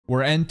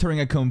We're entering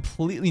a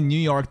completely New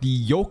York, the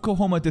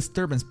Yokohama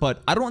disturbance,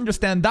 but I don't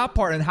understand that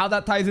part and how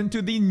that ties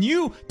into the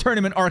new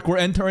tournament arc we're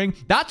entering.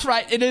 That's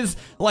right, it is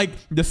like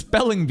the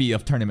spelling bee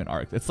of tournament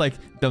arc. It's like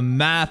the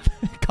math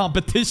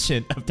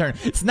competition of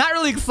tournament. It's not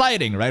really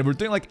exciting, right? We're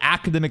doing like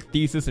academic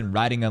thesis and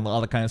writing and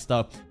all that kind of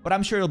stuff, but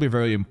I'm sure it'll be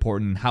very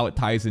important how it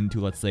ties into,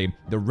 let's say,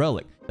 the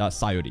relic that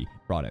Sayuri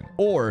brought in,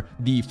 or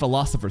the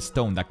Philosopher's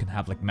Stone that can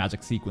have like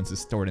magic sequences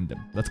stored in them.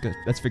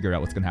 Let's figure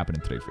out what's gonna happen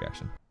in today's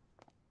reaction.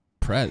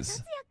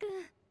 Prez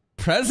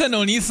and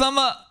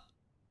Oni-sama!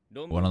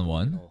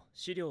 One-on-one?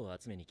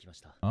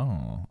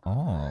 Oh,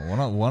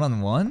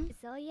 one-on-one?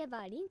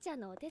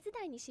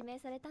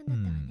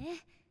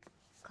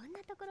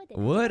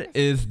 What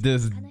is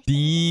this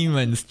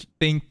demon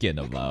thinking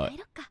about?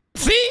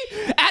 See?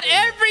 At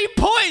every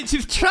point,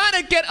 she's trying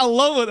to get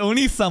along with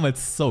Oni-sama.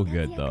 It's so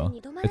good, though.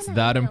 It's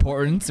that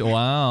important?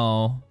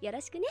 Wow.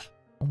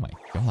 Oh my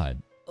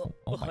god.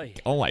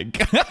 Oh my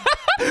god.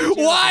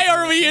 Why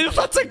are we in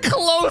such a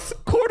close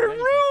quarter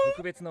room?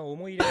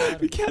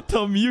 We can't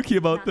tell Miyuki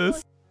about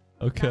this.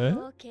 Okay.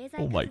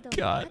 Oh my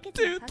god.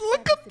 Dude,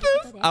 look at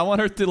this. I want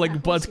her to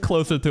like budge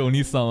closer to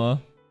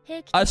Oni-sama.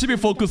 I should be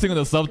focusing on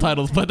the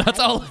subtitles, but that's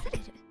all.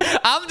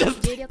 I'm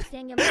just...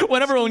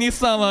 Whenever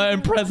Oni-sama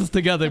and Prez is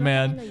together,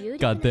 man.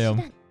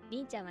 Goddamn.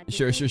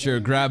 Sure.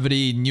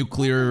 Gravity,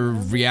 nuclear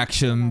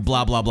reaction,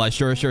 blah, blah, blah.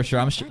 Sure.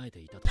 I'm sure.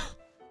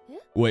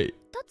 Wait.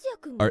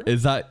 Or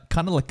is that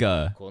kind of like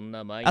a...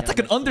 That's like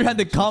an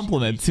underhanded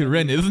compliment to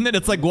Rin, isn't it?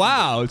 It's like,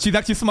 wow, she's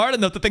actually smart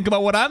enough to think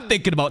about what I'm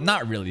thinking about.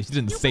 Not really. She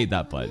didn't say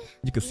that, but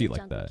you can see it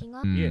like that.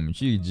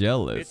 She's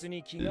jealous.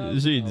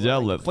 She's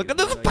jealous. Look at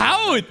this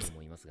pout!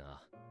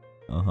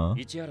 Uh-huh.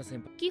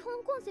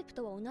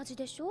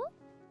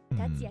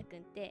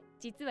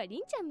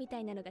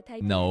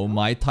 No,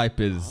 my type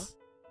is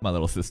my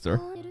little sister.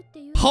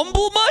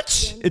 Humble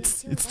much?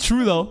 It's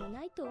true though.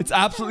 It's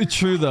absolutely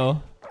true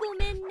though.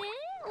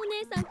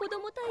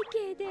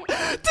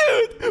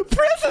 Dude,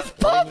 Prez is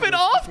popping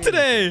off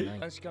today.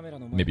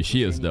 Maybe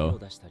she is though.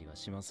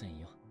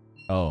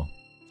 Oh,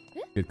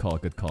 good call.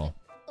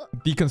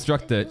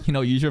 Deconstruct it. You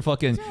know, use your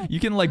fucking... You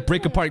can like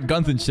break apart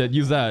guns and shit.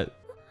 Use that.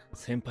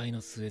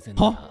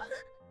 Huh?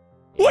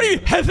 What do you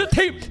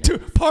hesitate to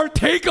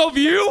partake of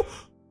you?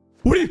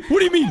 What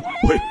do you mean?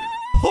 Wait,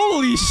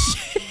 holy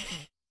shit!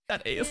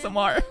 That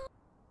ASMR.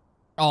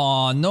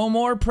 Aw, no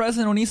more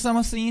present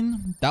Oni-sama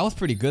scene? That was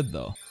pretty good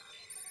though.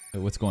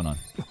 Wait, what's going on?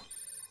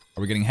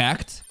 Are we getting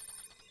hacked?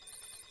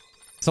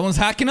 Someone's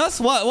hacking us?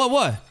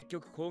 What?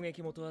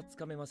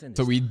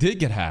 So we did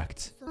get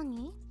hacked.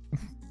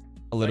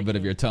 A little bit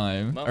of your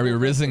time. Are we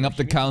rizzing up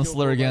the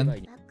counselor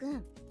again?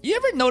 You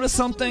ever notice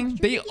something?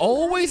 They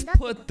always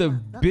put the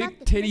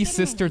big titty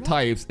sister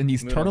types in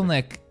these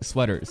turtleneck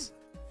sweaters.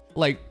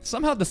 Like,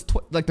 somehow the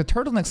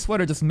turtleneck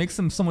sweater just makes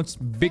them so much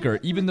bigger,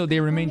 even though they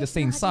remain the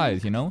same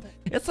size, you know?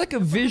 It's like a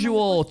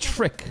visual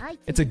trick.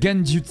 It's a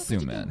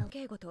genjutsu, man.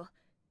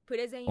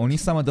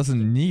 Oni-sama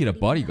doesn't need a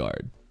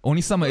bodyguard.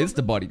 Oni-sama is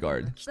the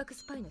bodyguard.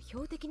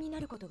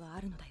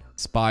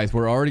 Spies,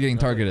 we're already getting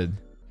targeted.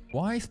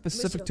 Why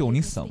specific to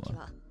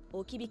Oni-sama?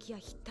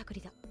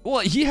 Well,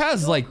 he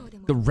has like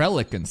the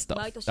relic and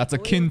stuff. That's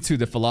akin to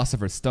the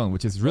Philosopher's Stone,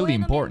 which is really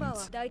important.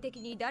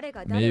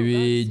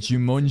 Maybe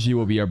Jumonji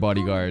will be our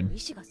bodyguard.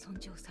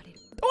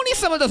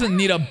 Oni-sama doesn't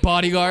need a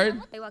bodyguard.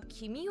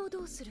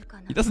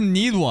 He doesn't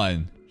need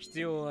one.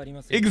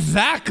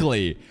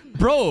 Exactly.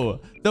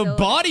 Bro, the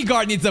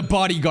bodyguard needs a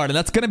bodyguard, and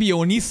that's gonna be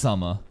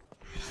Oni-sama.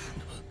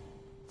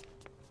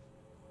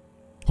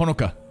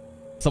 Honoka.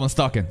 Someone's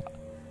talking.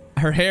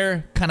 Her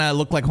hair kind of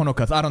looked like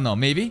Honoka's. I don't know.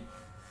 Maybe?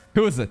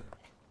 Who is it?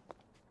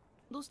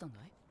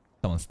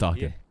 Someone's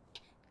talking.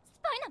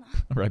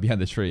 Right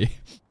behind the tree.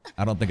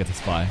 I don't think it's a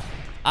spy.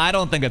 I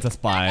don't think it's a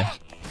spy.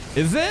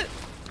 Is it?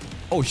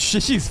 Oh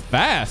shit, she's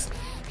fast.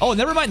 Oh,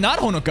 never mind. Not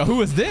Honoka.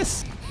 Who is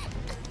this?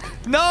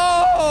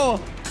 No!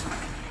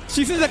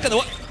 She seems like a...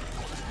 What?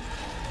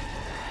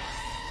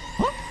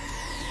 Huh?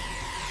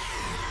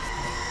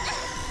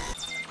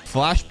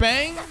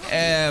 Flashbang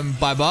and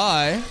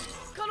bye-bye.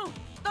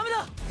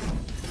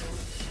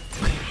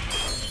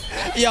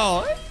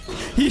 Yo,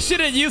 he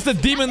shouldn't use the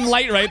demon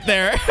light right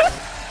there.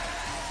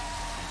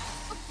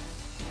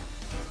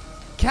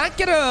 Can't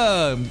get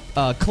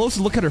a close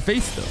look at her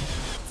face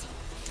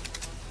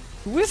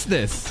though. Who is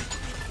this?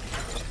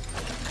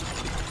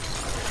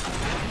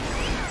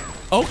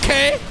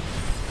 Okay.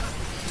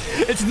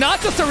 It's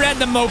not just a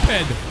random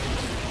moped.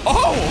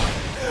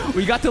 Oh!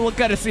 We got to look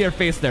at her, see her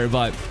face there,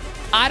 but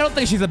I don't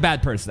think she's a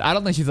bad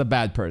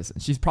person.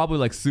 She's probably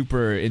like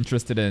super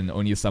interested in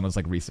Oni-sama's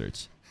like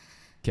research.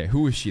 Okay,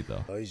 who is she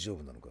though?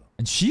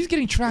 And she's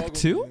getting tracked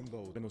too?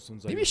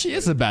 Maybe she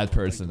is a bad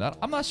person.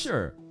 I'm not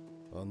sure.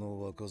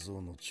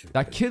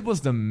 That kid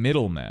was the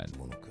middleman.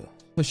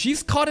 So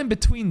she's caught in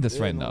between this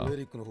right now.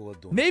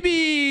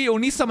 Maybe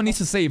Oni-sama needs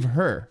to save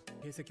her.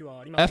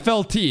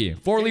 FLT,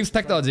 Four Leaves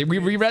Technology. We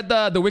reread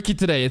the wiki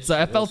today. It's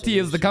FLT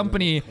is the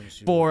company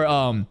for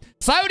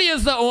Sayuri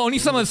is the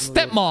Oni-sama's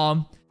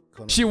stepmom,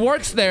 She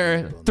works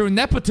there through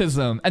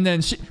nepotism, and then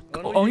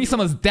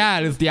Onisama's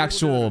dad is the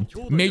actual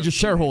major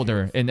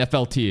shareholder in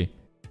FLT.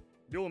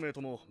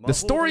 The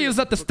story is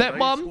that the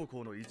stepmom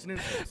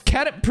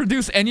can't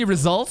produce any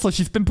results, so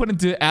she's been put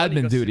into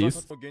admin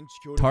duties.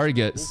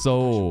 Target,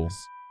 so...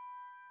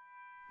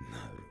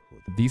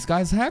 These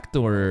guys hacked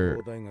or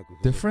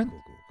different?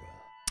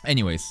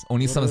 Anyways,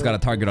 Onisama's got a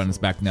target on his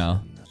back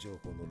now.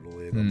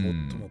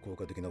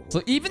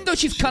 So even though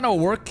she's kind of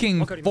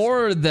working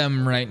for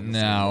them right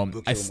now,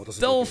 I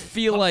still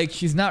feel like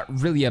she's not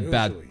really a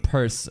bad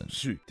person.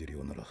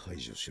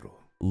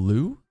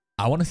 Lou?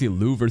 I want to see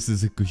Lou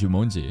versus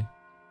Jumonji.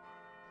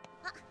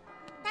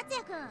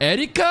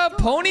 Erika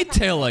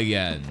Ponytail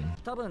again.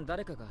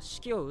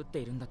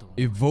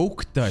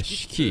 Evoke the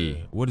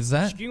Shiki. What is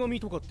that?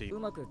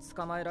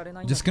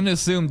 Just gonna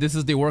assume this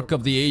is the work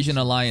of the Asian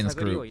Alliance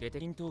group.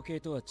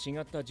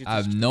 I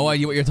have no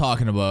idea what you're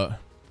talking about.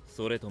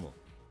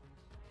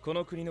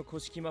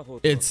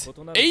 It's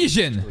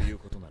Asian!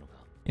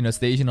 You know, it's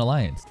the Asian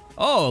Alliance.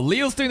 Oh,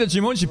 Leo's doing the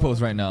Jumonji pose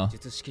right now.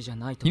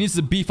 He needs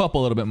to beef up a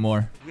little bit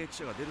more.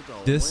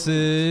 This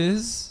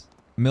is...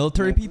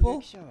 military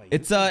people?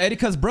 It's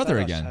Erika's brother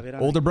again.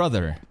 Older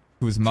brother.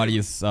 Who's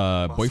Mari's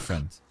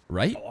boyfriend.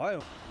 Right?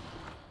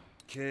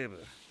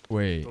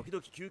 Wait.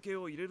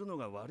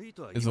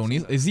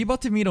 Is he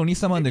about to meet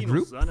Onisama in the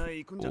group?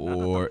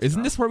 Or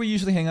isn't this where we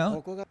usually hang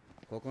out?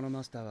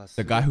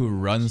 The guy who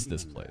runs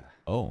this place.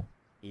 Oh.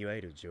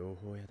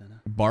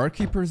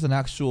 Barkeeper's an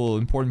actual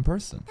important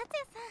person.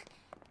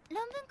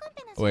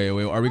 Wait,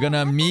 are we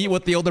gonna meet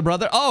with the older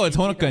brother? Oh, it's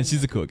Honoka and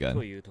Shizuku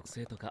again.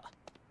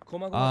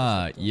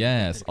 Ah,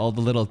 yes, all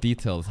the little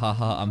details.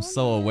 Haha, I'm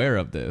so aware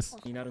of this.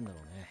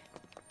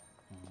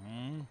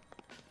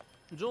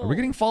 Are we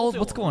getting followed?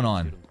 What's going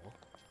on?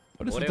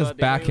 What is with this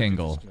back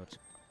angle?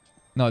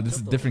 No, this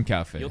is a different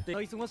cafe.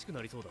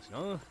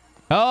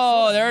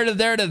 Oh, there it is,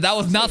 there it is. That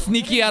was not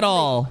sneaky at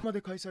all.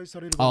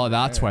 Oh,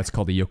 that's why it's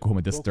called the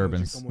Yokohama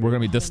Disturbance. We're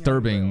gonna be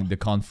disturbing the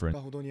conference.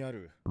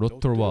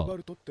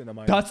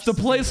 Rettousei. That's the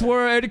place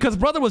where Erika's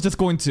brother was just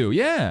going to.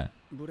 Yeah.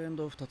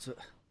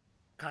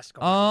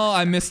 Oh,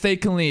 I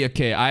mistakenly...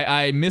 Okay,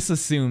 I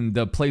misassumed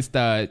the place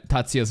that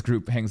Tatsuya's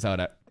group hangs out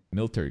at.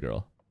 Military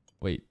girl.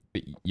 Wait,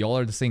 y'all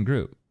are the same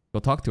group. Go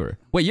talk to her.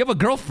 Wait, you have a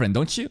girlfriend,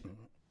 don't you?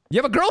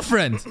 You have a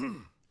girlfriend!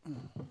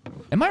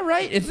 Am I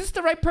right? Is this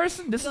the right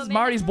person? This is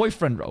Mari's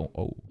boyfriend.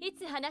 Oh,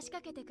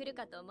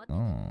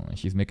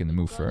 she's making the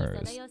move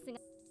first.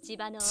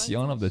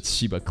 Sion of the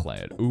Chiba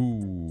clan.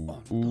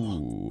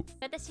 Ooh.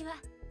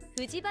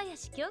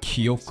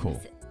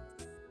 Kyoko.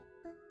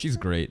 She's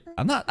great.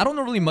 I don't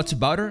know really much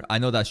about her. I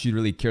know that she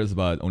really cares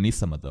about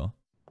Onisama though.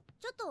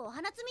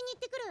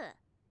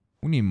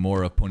 We need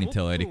more of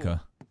Ponytail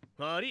Erika.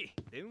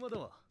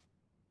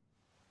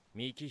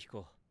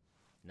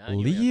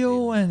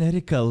 Leo and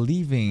Erika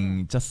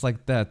leaving just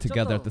like that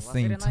together at the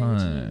same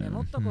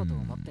time.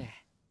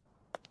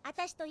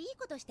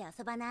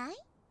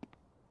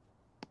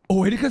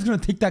 Oh, Erika's gonna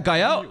take that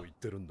guy out?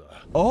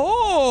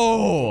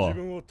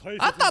 Oh!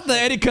 I thought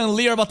that Erika and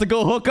Leo are about to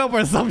go hook up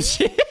or some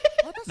shit.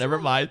 Never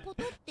mind.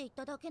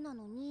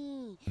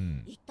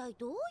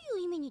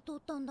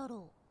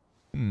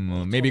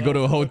 Maybe go to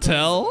a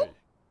hotel?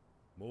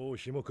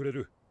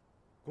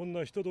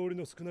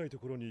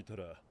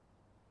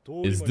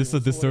 Is this a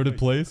deserted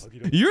place?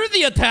 You're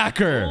the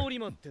attacker!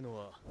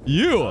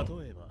 You!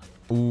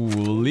 Ooh,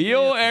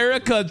 Leo,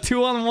 Erika,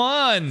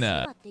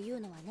 2-on-1!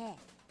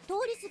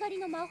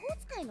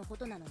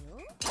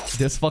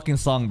 This fucking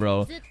song,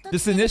 bro.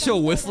 This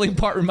initial whistling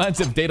part reminds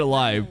me of Date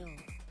Alive.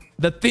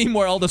 The theme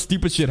where all the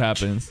stupid shit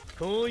happens.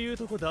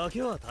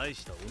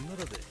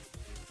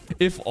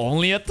 If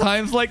only at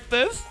times like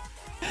this?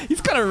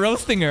 He's kind of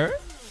roasting her.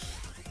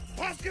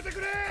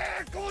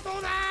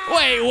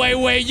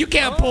 Wait, you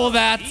can't pull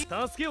that!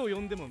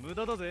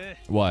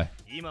 Why?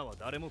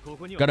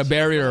 Got a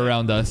barrier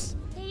around us.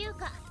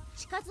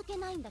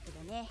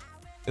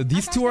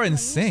 These two are in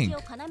sync.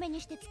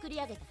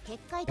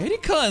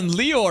 Erika and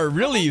Leo are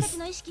really...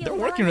 They're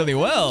working really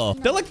well.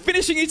 They're like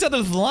finishing each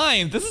other's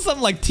lines. This is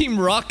some like Team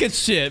Rocket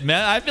shit,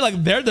 man. I feel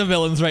like they're the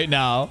villains right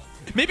now.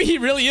 Maybe he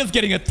really is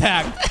getting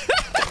attacked.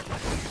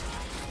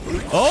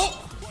 Oh!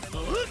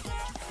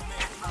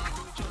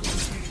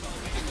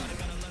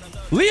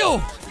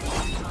 Leo!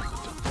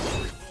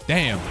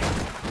 Damn.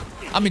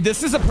 I mean,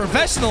 this is a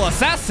professional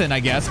assassin, I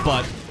guess,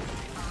 but...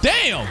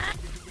 Damn!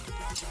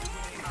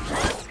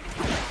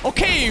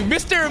 Okay,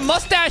 Mr.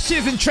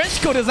 Mustaches and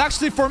Trenchcoat is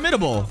actually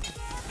formidable.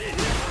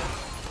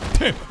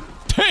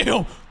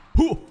 Damn!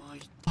 Who?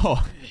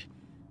 Oh.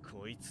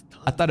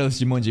 I thought it was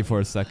Jumonji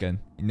for a second.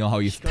 You know how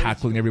he's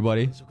tackling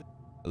everybody?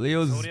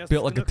 Leo's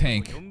built like a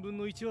tank.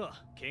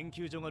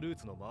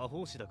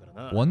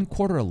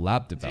 1/4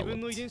 lab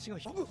developed.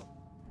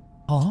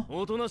 Huh?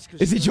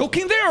 Is he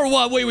joking there or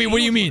what? Wait, what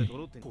do you mean?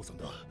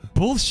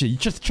 Bullshit, you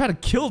just try to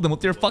kill them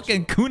with your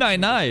fucking kunai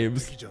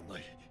knives.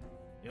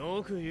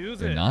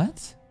 They're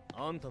not?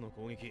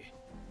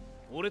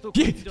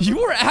 You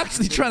were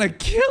actually trying to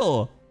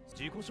kill!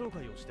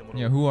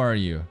 Yeah, who are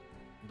you?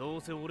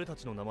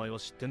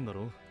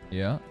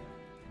 Yeah.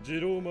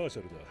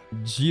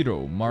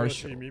 Jiro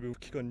Marshall.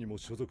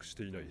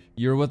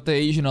 You're with the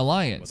Asian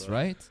Alliance,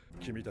 right?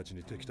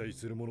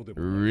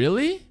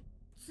 Really?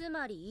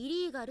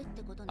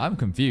 I'm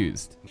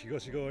confused.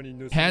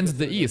 Hands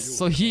the East.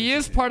 So he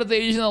is part of the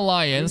Asian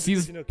Alliance.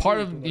 He's part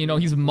of,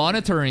 he's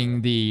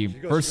monitoring the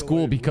first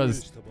school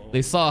because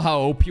they saw how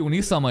OP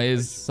Onii-sama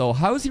is. So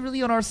how is he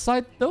really on our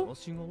side though?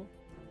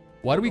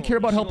 Why do we care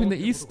about helping the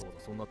East?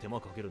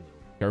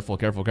 Careful,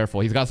 careful,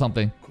 careful. He's got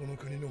something.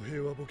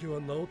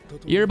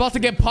 You're about to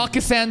get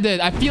pocket-sanded.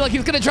 I feel like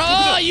he's gonna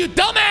draw. Oh, you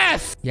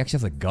dumbass! He actually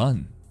has a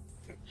gun.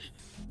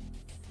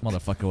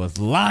 Motherfucker was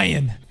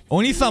lying.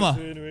 Onii-sama.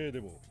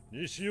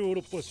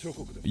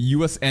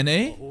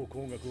 USNA?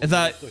 Is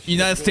that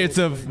United States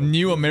of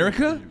New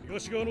America?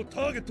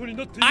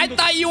 I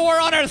thought you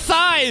were on our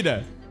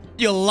side!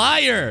 You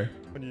liar!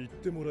 You're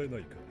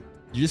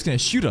just gonna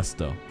shoot us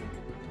though.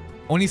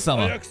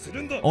 Onii-sama.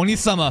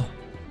 Onii-sama.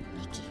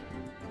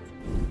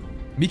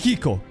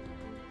 Mikiko.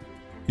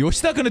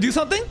 Yoshida gonna do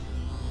something?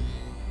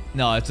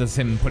 No, it's just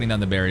him putting down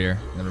the barrier.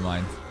 Never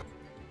mind.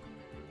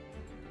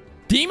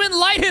 Demon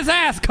light his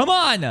ass! Come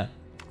on!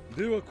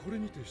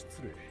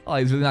 Oh,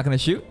 he's really not gonna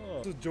shoot?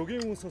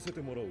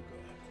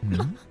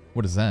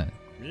 What is that?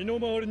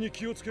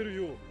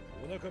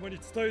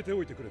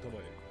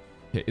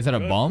 Okay, is that a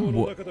bomb?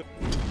 What?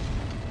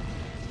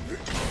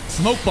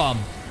 Smoke bomb.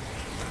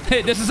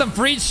 Hey, this is some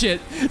free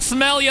shit.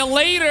 Smell you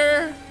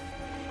later!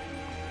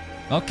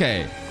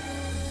 Okay.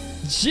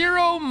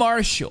 Jiro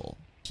Marshall.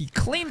 He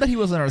claimed that he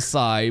was on our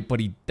side, but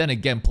he then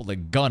again pulled a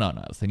gun on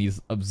us, and he's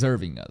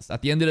observing us.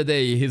 At the end of the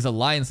day, his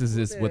alliance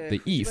is with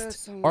the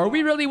East. Are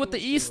we really with the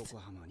East?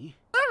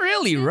 Not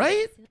really,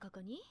 right?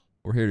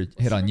 We're here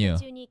to hit on you.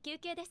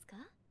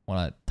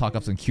 Wanna talk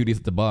up some cuties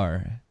at the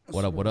bar.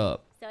 What up, what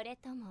up?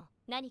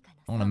 I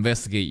wanna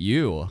investigate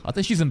you. I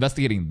think she's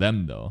investigating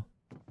them, though.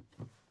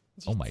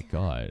 Oh my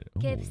god.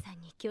 Ooh.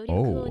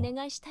 Oh. A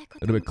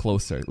little bit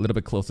closer. A little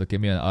bit closer.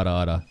 Give me an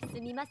ara-ara.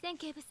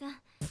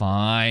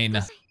 Fine.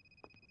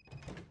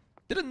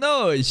 Didn't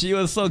know she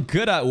was so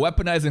good at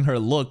weaponizing her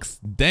looks.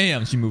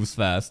 Damn, she moves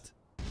fast.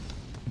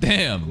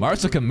 Damn,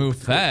 Marshall can move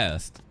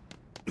fast.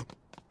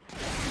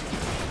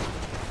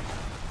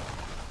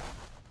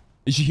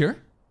 Is she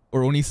here?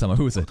 Or Onii-sama?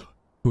 Who is it?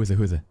 Who is it?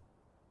 Who is it?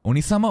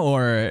 Onii-sama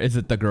or is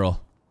it the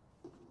girl?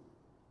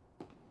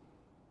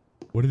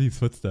 What are these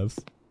footsteps?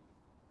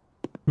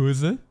 Who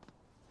is it?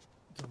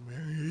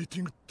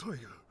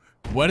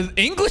 What is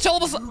English all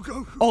of a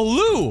sudden? Oh,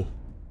 Lou!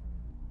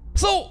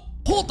 So,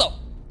 hold up.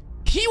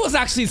 He was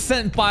actually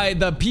sent by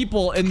the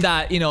people in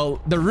that,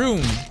 the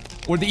room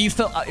or the East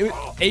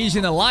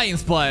Asian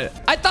Alliance, but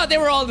I thought they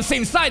were all on the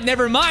same side.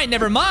 Never mind,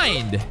 never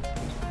mind.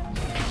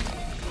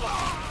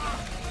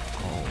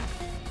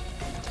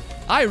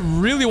 I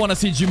really want to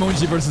see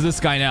Jumonji versus this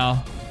guy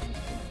now.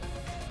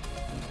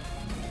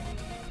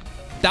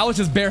 That was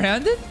just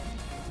barehanded?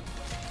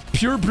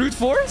 Pure brute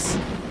force?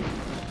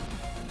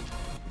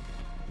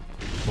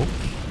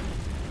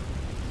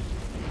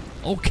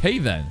 Okay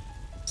then.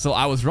 So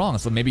I was wrong.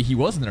 So maybe he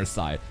was on their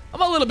side.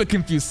 I'm a little bit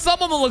confused.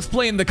 Someone will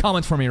explain in the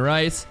comments for me,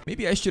 right?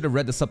 Maybe I should have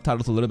read the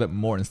subtitles a little bit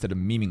more instead of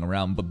memeing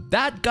around. But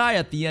that guy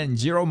at the end,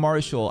 Jiro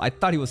Marshall, I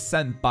thought he was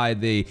sent by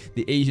the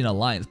Asian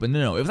Alliance. But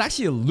no. It was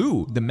actually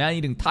Lou, the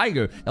man-eating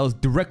tiger, that was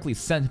directly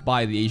sent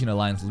by the Asian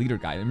Alliance leader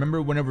guy.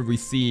 Remember whenever we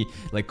see,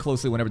 like,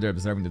 closely whenever they're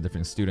observing the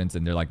different students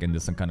and they're like in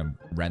this some kind of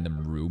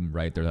random room,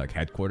 right? They're like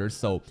headquarters.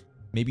 So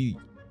maybe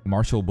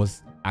Marshall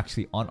was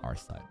actually on our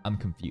side. I'm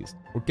confused.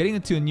 We're getting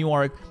into a new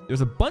arc. There's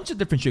a bunch of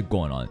different shit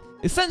going on.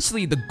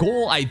 Essentially, the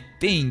goal, I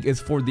think, is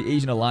for the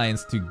Asian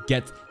Alliance to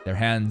get their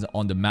hands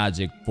on the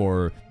magic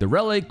for the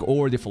relic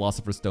or the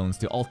Philosopher's Stones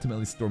to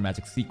ultimately store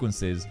magic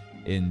sequences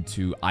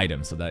into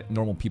items so that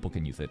normal people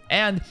can use it.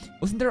 And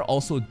wasn't there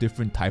also a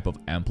different type of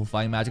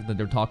amplifying magic that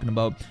they're talking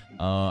about?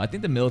 I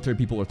think the military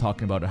people were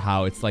talking about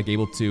how it's like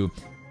able to,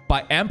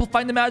 by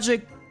amplifying the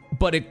magic,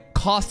 but it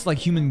costs like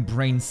human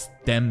brain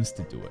stems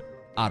to do it.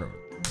 I don't know.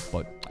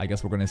 But I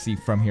guess we're gonna see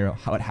from here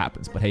how it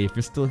happens. But hey, if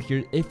you're still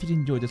here, if you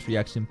enjoyed this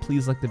reaction,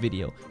 please like the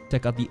video.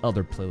 Check out the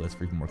other playlist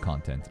for even more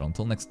content. And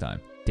until next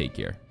time, take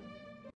care.